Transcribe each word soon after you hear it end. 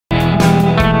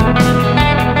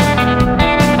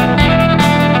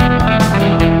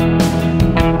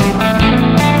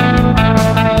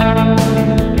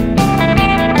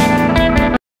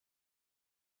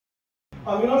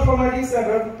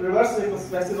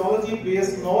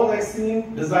technology-based novel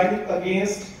vaccine designed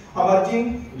against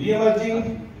emerging,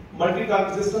 re-emerging,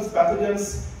 multi-drug resistance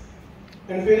pathogens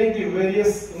interfering to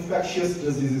various infectious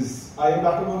diseases. I am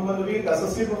Dr. Naveed,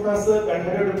 Associate Professor and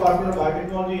Head of Department of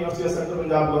Biotechnology, University of Central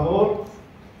Punjab, Lahore.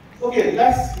 Okay,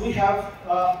 we have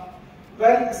a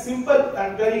very simple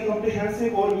and very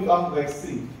comprehensive overview of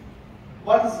vaccine.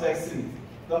 What is vaccine?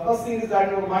 The first thing is that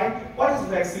in your mind, what is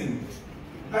vaccine?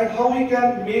 And how we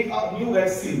can make a new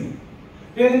vaccine.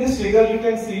 Here in this figure you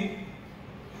can see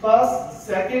first,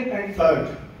 second and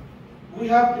third. We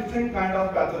have different kind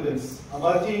of pathogens,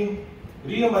 emerging,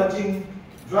 re-emerging,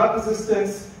 drug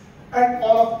resistance, and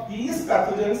all of these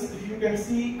pathogens, if you can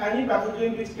see any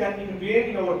pathogen which can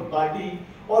invade in our body,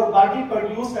 our body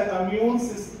produce an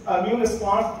immune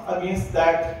response against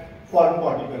that foreign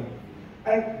particle.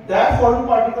 And that foreign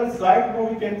particle is right now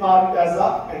we can call it as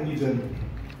an antigen.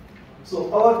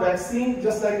 So our vaccine,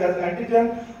 just like as an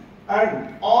antigen,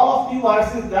 and all of the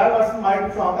viruses, that virus might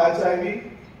be from HIV,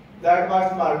 that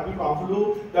virus might be from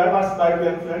flu, that virus might be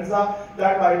influenza,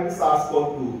 that might be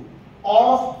SARS-CoV-2.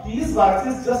 All of these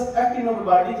viruses just act in our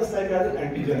body just like as an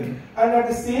antigen. And at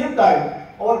the same time,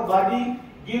 our body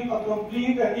gives a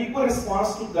complete and equal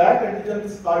response to that antigen,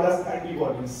 which is called as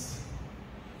antibodies.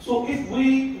 So if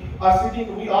we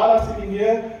all are sitting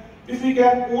here, if we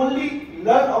can only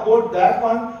learn about that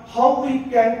one, how we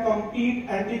can compete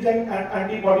antigen and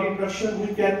antibody interaction,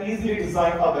 we can easily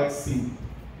design a vaccine.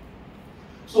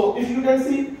 So if you can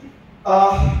see,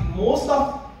 most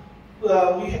of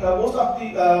the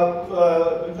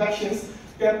infections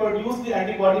can produce the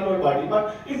antibody in our body.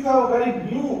 But if you have a very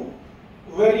new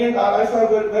variant, or if you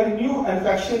have a very new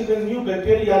infection with new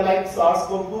bacteria like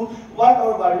SARS-CoV-2, what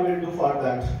our body will do for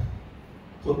that?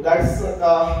 So that's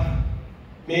the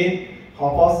main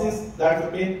hypothesis, that's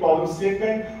the main problem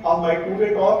statement of my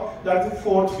two-day talk. That's the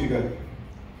fourth figure.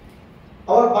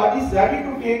 Our body is ready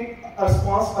to take a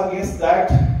response against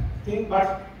that thing,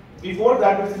 but before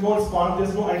that there is no response, there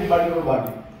is no antibody in our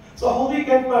body. So how we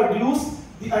can produce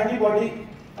the antibodies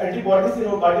in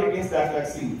our body against that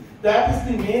vaccine? That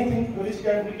is the main thing which we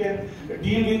can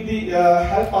deal with the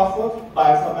help of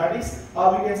bioinformatics,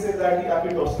 or we can say that the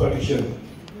epitope prediction.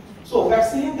 So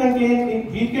vaccine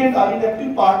contain weakened or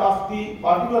inactive part of the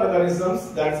particular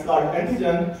organisms, that's called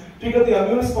antigen, trigger the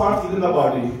immune response within the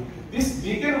body. This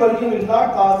weakened version will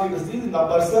not cause the disease in the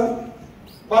person,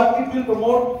 but it will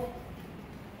promote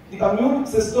the immune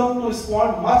system to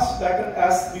respond much better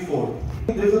as before.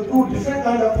 There is two different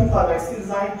kind of things for vaccine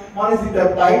design. One is the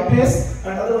peptide base,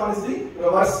 and other one is the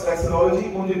reverse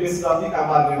vaccinology on the basis of the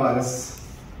mRNA virus.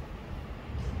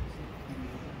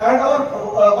 And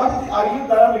what is the ideal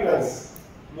parameters?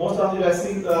 Most of the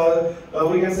vaccine,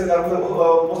 we can say that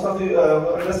most of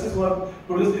the industries who have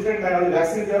produced different kind of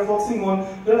vaccine, they are focusing on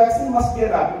the vaccine must be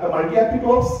a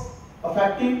multi-epitopes,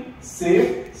 effective,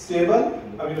 safe, stable,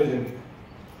 immunogenic.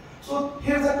 So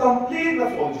here's a complete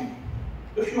methodology.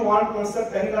 If you want to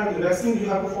construct any kind of vaccine, you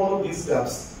have to follow these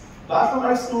steps.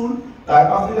 Bioinformatics tool, type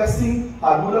of the vaccine,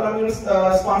 hormonal immune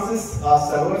responses,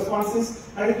 cellular responses,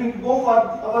 and if we go for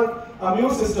our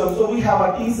immune system, so we have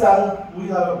a T cell, we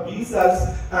have a B cells,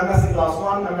 MSC class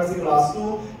 1, MSC class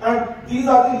 2, and these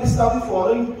are the list of the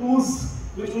following tools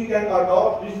which we can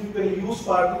adopt, which we can use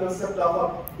for the concept of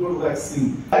a good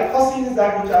vaccine. The first thing is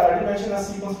that which I already mentioned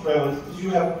as sequence travel.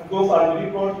 You have to go for the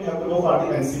report, you have to go for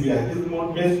the NCBI. This is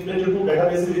the major two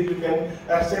databases which you can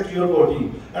extract your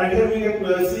protein. And here we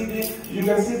can see you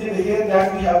can see here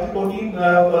that we have the protein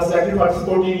selected for this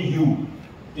protein U.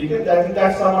 Okay,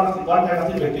 that's one kind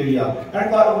of the bacteria.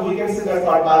 And we can say that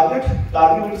for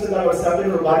target we say that receptor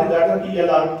in our body, that is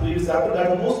TLR3 receptor,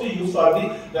 that is mostly used for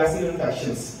the vaccine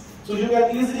infections. So you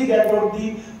can easily get out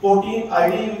the protein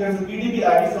ID, you can see PDB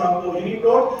ID from the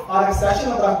Uniprot or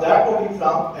extraction of that protein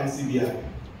from NCBI.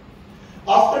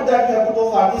 After that, you have to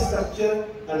go for the structure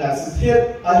analysis.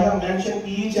 Here I have mentioned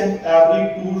each and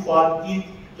every tool for the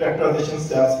characterization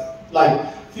steps. Like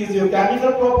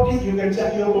physiochemical properties, you can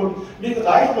check your protein. Because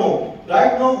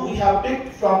right now we have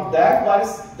picked from that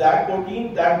virus, that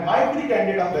protein that might be the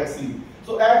candidate of vaccine.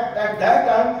 So at that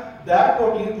time, that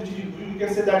protein, which you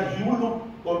can say that you look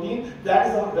protein, that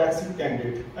is our vaccine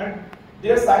candidate, and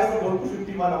their size is about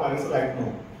 251 amino acids right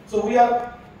now. So we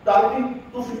are targeting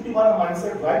 251 amino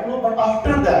acids right now, but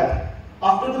after that,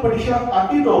 after the prediction of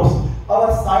epitopes,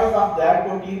 our size of that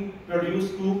protein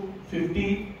reduced to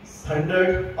 50,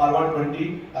 100 or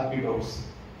 120 epitopes.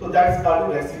 So that is called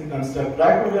a vaccine construct.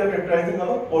 Right now we are characterizing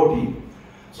our protein.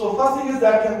 So first thing is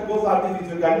that you have to go for the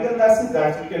physicochemical analysis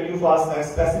that you can use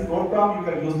as specific program.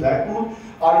 You can use that tool.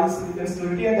 Or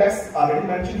sensitivity index already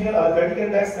mentioned here, aliphatic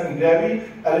index and gravity,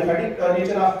 aliphatic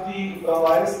nature of the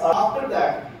virus. After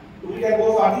that, we can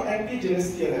go for the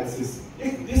antigenicity analysis.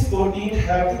 If this protein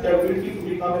has the capability to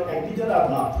become an antigen or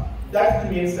not, that's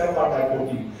the main step for that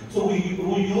protein. So we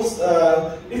use,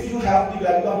 if you have the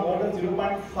value of more than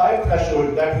 0.5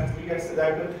 threshold, that we can say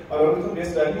that algorithm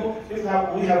based value, if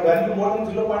we have value more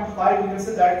than 0.5, we can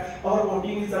say that our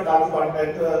protein is a target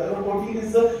product, our protein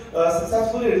is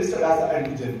successfully registered as an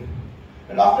antigen.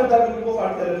 And after that, we will go for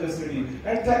the allergenicity.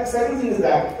 And second thing is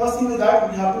that, first thing is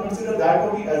that we have to consider that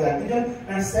protein as antigen.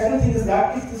 And second thing is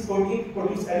that if this protein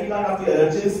produces any kind of the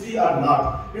allergenicity or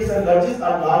not, it's allergens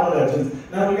or non-allergens.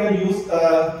 Then we can use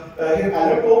here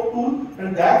allertope tool,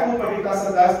 and that tool particular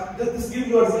says this gives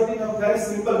you a result in a very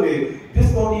simple way.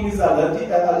 This protein is allergic,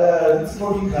 this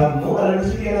protein have no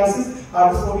allergicity analysis,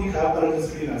 or this protein have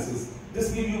allergicity analysis.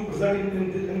 This gives you result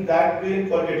in that way, in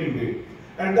qualitative way.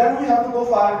 And then we have to go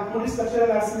for 2D structure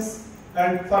analysis,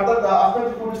 and further after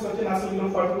the 2D structure analysis, we go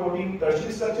for the protein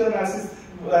tertiary structure analysis.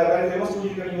 Very famous tool,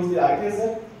 you can use the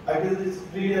ITaser. ITaser is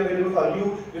freely available for you,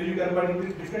 where you can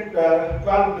predict different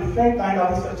 12 different kind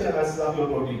of structure analysis of your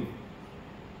protein.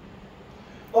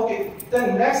 Okay,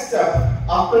 then next step,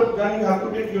 after then you have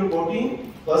to take your protein.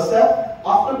 First step,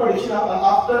 after prediction,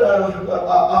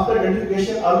 after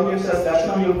identification or you can say selection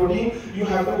of your protein, you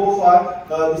have to go for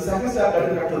the second step, that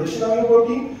is characterization of your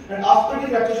protein. And after the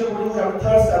characterization of your protein, you have a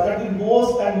third step, that is the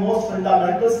most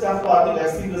fundamental step for the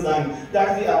vaccine design,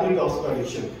 that is the epitopes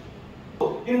prediction.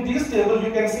 So in this table,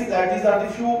 you can see that these are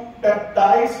the few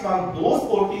peptides from those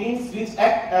proteins which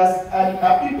act as an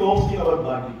epitopes in our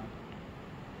body.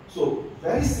 So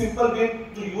very simple way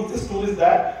to use this tool is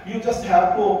that you just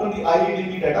have to open the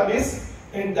IEDB database.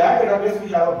 In that database, we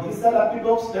have a B cell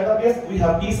epitopes database, we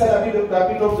have T cell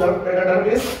epitopes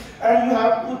database, and you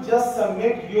have to just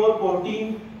submit your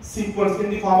protein sequence in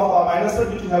the form of amino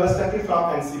acid which you have extracted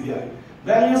from NCBI.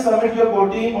 When you submit your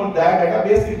protein on that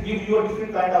database, it gives you a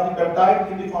different kind of the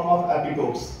peptide in the form of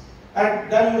epitopes.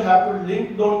 And then you have to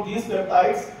link down these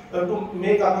peptides to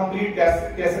make a complete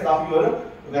cassette of your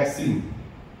vaccine.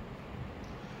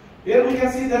 Here we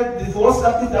can see that the fourth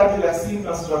step is that the vaccine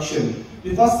construction.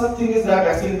 The first thing is that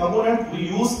vaccine component we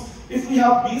use. If we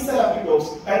have B cell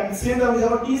epitopes and at the same time we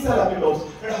have a T cell epitopes,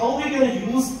 and how we can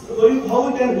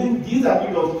link these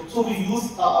epitopes? So we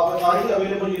use our already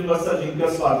available universal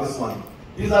linkers for this one.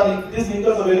 These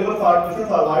linkers available for different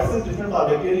for viruses, different for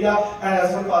bacteria, and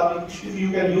as well for if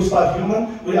you can use for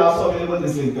human, we also available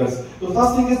these linkers. So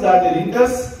first thing is that the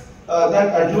linkers, then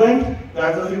adjuvant,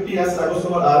 that's the 50S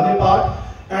ribosomal RNA part.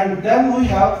 And then we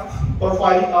have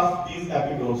profiling of these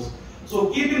epitopes.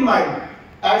 So keep in mind,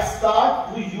 at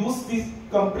start we use this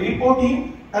complete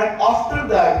protein, and after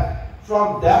that,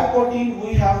 from that protein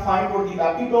we have find out the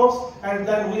epitopes, and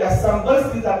then we assemble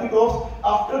these epitopes.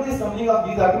 After the assembling of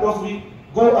these epitopes, we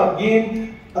go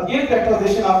again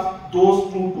characterization of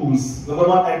those two tools. Number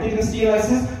one, antigenicity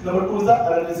analysis. Number two is the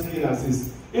allergenicity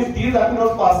analysis. If these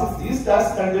epitopes passes these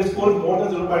tests and they score more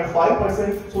than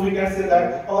 0.5%, so we can say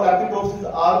that our epitopes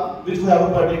are which we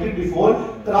have predicted before.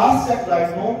 Cross-check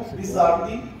right now. These are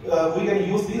the we can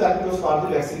use these epitopes for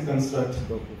the vaccine construct.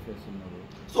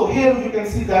 So here you can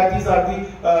see that these are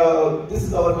the this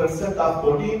is our concept of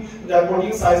protein. The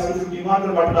protein size is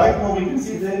 51, but right now we can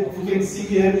see that you can see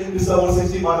here this is our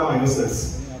 61 amino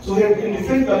acids. So here in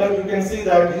different color you can see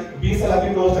that B cell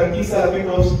epitopes and T cell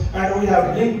epitopes, and we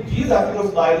have linked these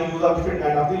epitopes by the use of different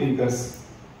kind of the linkers.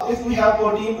 If we have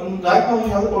protein, right now we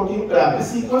have the protein primary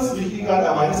sequence which we call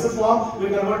amino acid form. We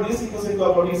convert this sequence into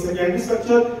a protein secondary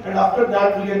structure, and after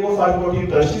that we can go for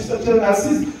protein tertiary structure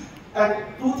analysis. And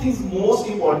two things most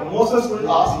important. Most of us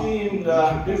will ask me in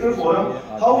different forum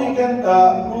how we can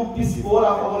improve the score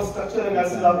of our structure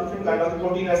analysis of different kind of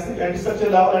protein as secondary structure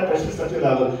level and tertiary structure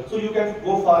level. So you can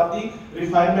go for the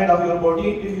refinement of your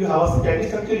protein. If you have a secondary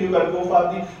structure, you can go for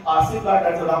the RC plot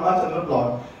and the Ramachandran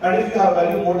plot. And if you have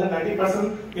value more than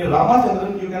 90% in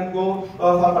Ramachandran, you can go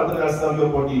for further analysis of your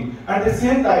protein. And at the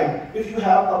same time, if you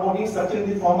have a protein structure in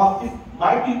the form of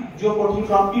might be your protein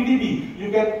from PDB, you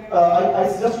can I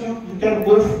suggest you can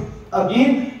go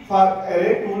again for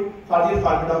array tool for the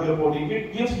refinement of your protein.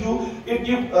 It gives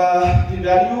the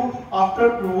value after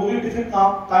removing different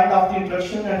kind of the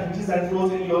interaction and hinges and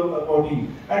flows in your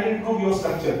protein and improve your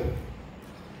structure.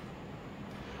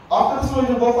 After this one,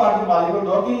 you go for the molecular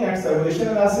docking and circulation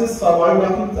analysis. For molecular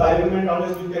docking, I recommend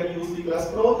always you can use the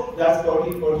CRISPR, that's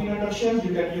protein induction.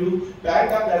 You can use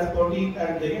PACAP, that's protein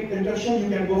and ligand induction. You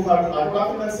can go for the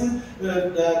autograph analysis.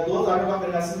 Those autograph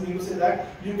analysis mean to say that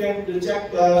you can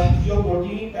check your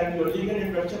protein and your ligand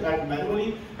induction at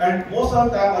manually. And most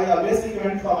of the time, I always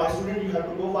recommend for my student, you have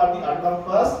to go for the autograph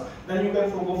first. Then you can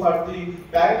go for the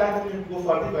PACAP and you can go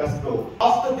for the CRISPR.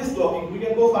 After this docking, we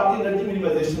can go for the energy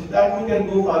minimization. That we can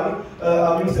go for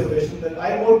immune separation. Then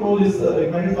IMO tool is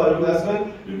recommended for you as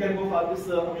well. You can go for this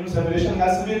immune separation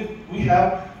as well. We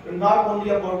have not only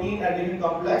a protein and ligand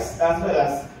complex, as well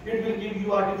as it will give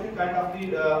you a different kind of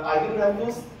the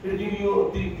eigenvalues. It will give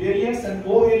you the variants and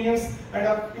covariants, and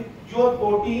if your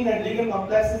protein and ligand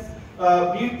complexes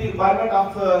beat the requirement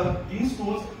of these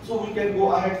tools, so we can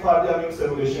go ahead for the immune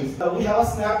simulations. We have a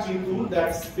snap gene tool,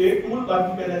 that's paid tool, but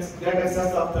you can get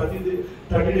access of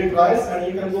 30-day trials,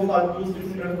 and you can go for use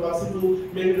different drugs to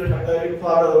make it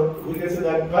for we can say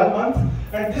that 12 months.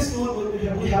 And this tool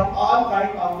we have all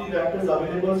kind of the vectors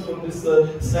available from this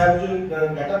snap gene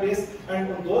database, and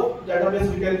from those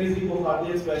database we can easily go for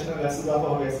the expression analysis of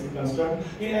our vaccine construct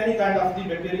in any kind of the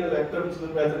bacterial vector which is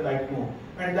present right now,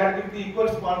 and that gives the equal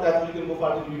response as we can go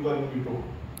for the in vivo and in vitro.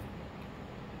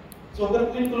 So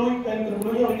in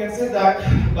conclusion, we can say that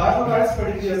bioinformatics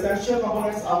particularly essential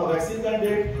components of a vaccine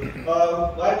candidate.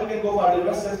 Why we can go for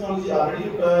reverse technology already.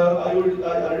 I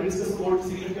already discussed about the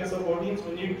significance of proteins.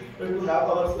 We need to have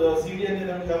our cDNA,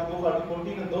 then we have to go for the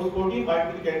protein, and those protein might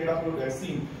be the candidate of the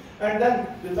vaccine. And then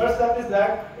the third step is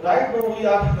that right now we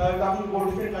are talking about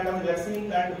different kind of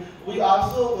vaccine, and we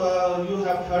also you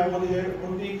have heard about the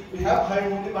we have heard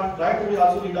about the, but right now we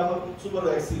also need our super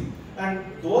vaccine, and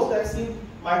those vaccines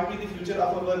might be the future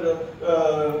of our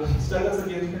struggles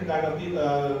against different kind of the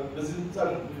diseases.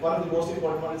 One of the most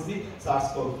important one is the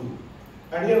SARS-CoV-2.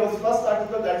 And here was the first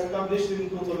article that is published in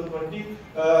 2020,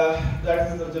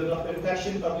 that is the Journal of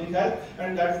Infection Public Health,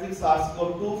 and that is the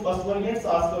SARS-CoV-2 first variant,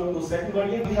 SARS-CoV-2 second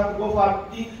variant. We have to go for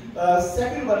the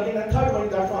second variant and third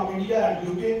variant, that from India and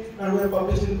UK, and we have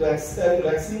published in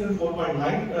vaccine in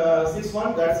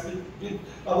 4.961. That's with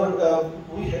our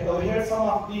we heard some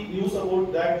of the news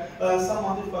about that some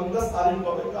of the fungus are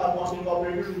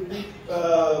incorporated with the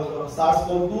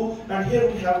SARS-CoV-2, and here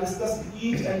we have discussed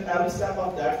each and every step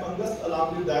of that fungus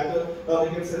along with that we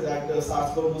can say that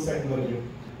SARS-CoV-2 second variant.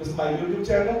 This is my YouTube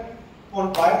channel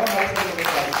on Bioinformatics and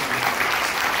Biosciences.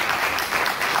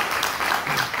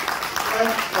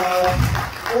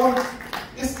 And on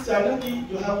इस channel की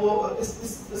जो है वो इस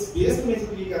base में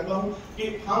इसलिए कहता हूँ कि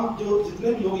हम जो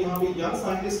जितने भी लोग यहाँ पे यंग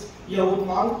साइंटिस्ट या वो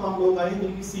तमाम हम लोग आए हैं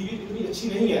जिनकी सीवी इतनी अच्छी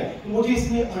नहीं है, मुझे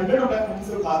इसने 100 ऑफ दैट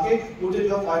से उठा के मुझे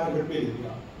जो 500 पे ले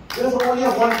दिया. There is only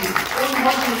one thing,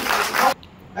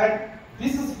 and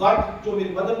this is what जो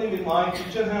मेरी मदर ने मेरी माँ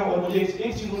टीचर हैं और मुझे एक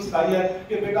चीज उन्होंने सिखाई है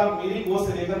कि बेटा मेरी गोद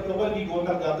से लेकर कब्र की गोद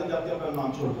तक जाते जाते अपना नाम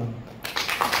छोड़ दो.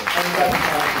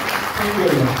 Thank you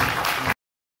very much.